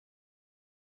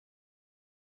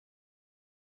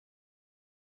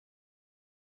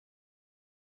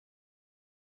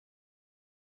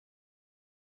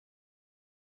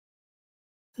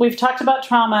We've talked about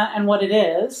trauma and what it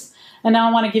is, and now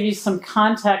I want to give you some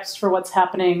context for what's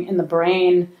happening in the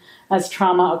brain as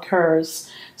trauma occurs.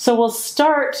 So we'll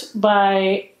start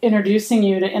by introducing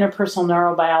you to interpersonal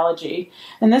neurobiology.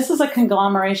 And this is a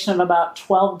conglomeration of about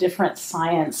 12 different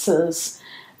sciences.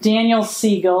 Daniel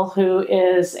Siegel, who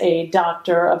is a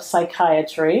doctor of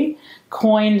psychiatry,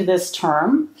 coined this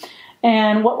term.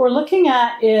 And what we're looking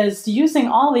at is using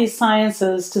all these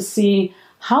sciences to see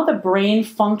how the brain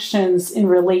functions in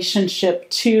relationship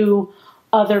to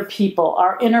other people,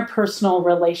 our interpersonal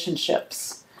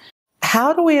relationships.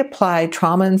 How do we apply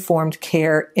trauma-informed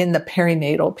care in the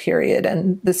perinatal period?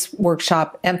 And this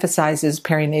workshop emphasizes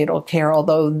perinatal care,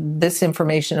 although this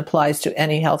information applies to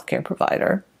any healthcare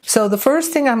provider. So the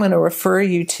first thing I'm going to refer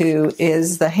you to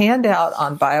is the handout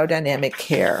on biodynamic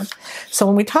care. So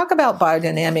when we talk about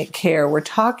biodynamic care, we're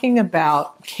talking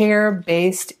about care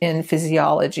based in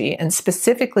physiology, and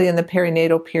specifically in the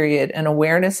perinatal period, an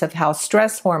awareness of how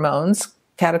stress hormones,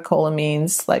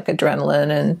 catecholamines like adrenaline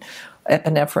and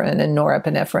epinephrine and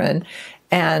norepinephrine,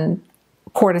 and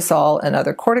cortisol and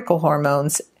other cortical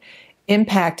hormones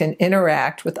impact and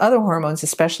interact with other hormones,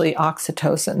 especially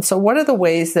oxytocin. So what are the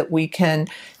ways that we can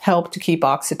help to keep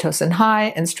oxytocin high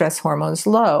and stress hormones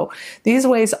low? These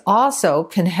ways also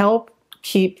can help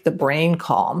keep the brain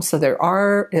calm. So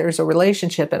there's a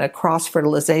relationship and a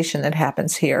cross-fertilization that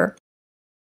happens here.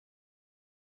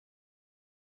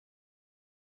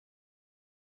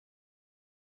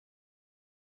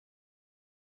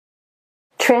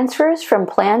 Transfers from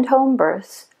planned home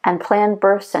births and planned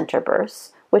birth center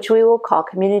births, which we will call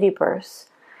community births,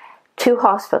 to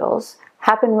hospitals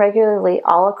happen regularly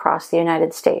all across the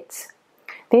United States.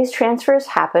 These transfers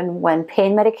happen when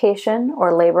pain medication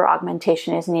or labor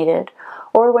augmentation is needed,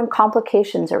 or when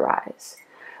complications arise.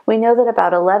 We know that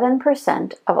about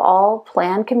 11% of all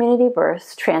planned community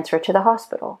births transfer to the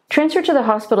hospital. Transfer to the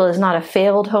hospital is not a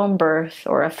failed home birth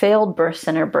or a failed birth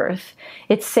center birth.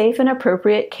 It's safe and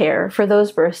appropriate care for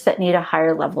those births that need a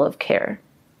higher level of care.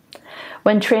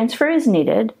 When transfer is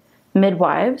needed,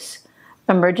 midwives,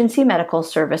 emergency medical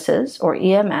services, or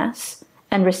EMS,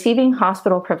 and receiving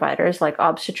hospital providers like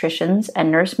obstetricians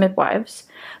and nurse midwives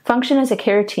function as a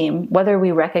care team whether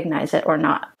we recognize it or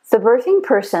not. The birthing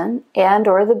person and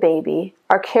or the baby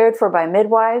are cared for by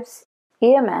midwives,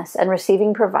 EMS, and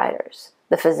receiving providers,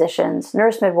 the physicians,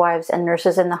 nurse midwives, and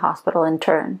nurses in the hospital in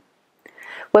turn.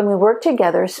 When we work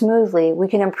together smoothly, we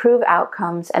can improve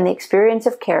outcomes and the experience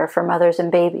of care for mothers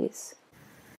and babies.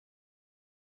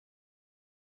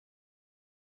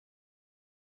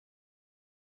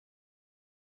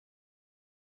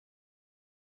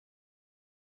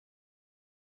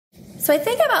 So I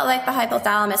think about like the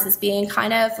hypothalamus as being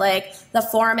kind of like the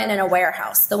foreman in a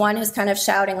warehouse, the one who's kind of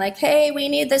shouting like, hey, we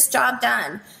need this job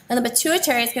done. And the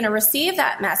pituitary is going to receive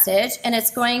that message, and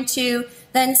it's going to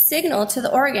then signal to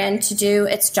the organ to do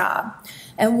its job.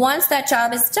 And once that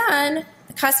job is done,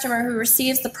 the customer who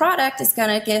receives the product is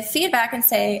going to give feedback and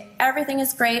say, everything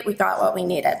is great, we got what we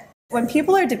needed. When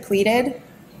people are depleted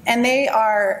and they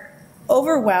are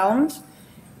overwhelmed,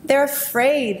 they're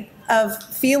afraid of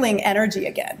feeling energy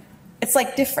again. It's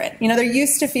like different. You know, they're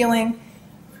used to feeling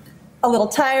a little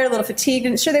tired, a little fatigued,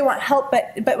 and sure they want help,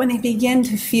 but when they begin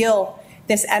to feel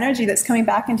this energy that's coming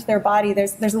back into their body,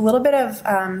 there's a little bit of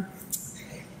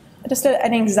just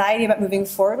an anxiety about moving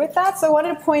forward with that. So I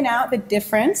wanted to point out the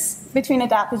difference between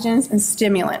adaptogens and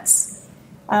stimulants.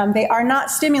 They are not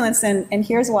stimulants, and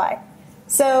here's why.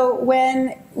 So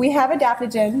when we have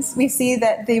adaptogens, we see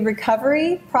that the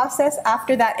recovery process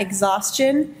after that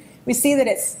exhaustion, we see that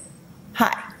it's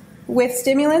high. With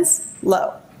stimulants,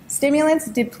 low. Stimulants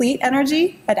deplete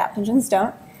energy, adaptogens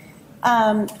don't.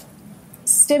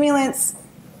 Stimulants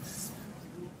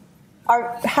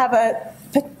have a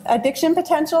addiction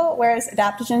potential, whereas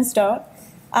adaptogens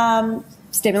don't.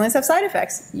 Stimulants have side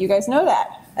effects. You guys know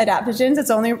that. Adaptogens,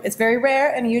 it's very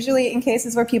rare, and usually in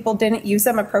cases where people didn't use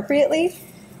them appropriately.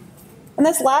 And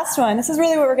this last one, this is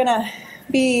really what we're going to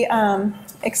be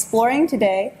exploring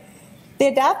today. The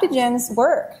adaptogens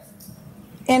work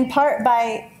in part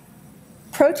by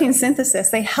protein synthesis.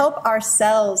 They help our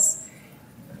cells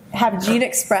have gene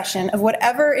expression of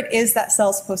whatever it is that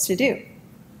cell's supposed to do.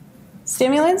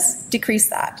 Stimulants decrease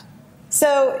that.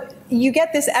 So you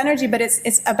get this energy, but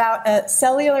it's about a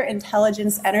cellular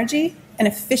intelligence energy and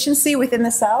efficiency within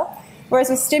the cell, whereas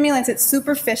with stimulants, it's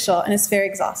superficial and it's very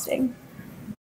exhausting.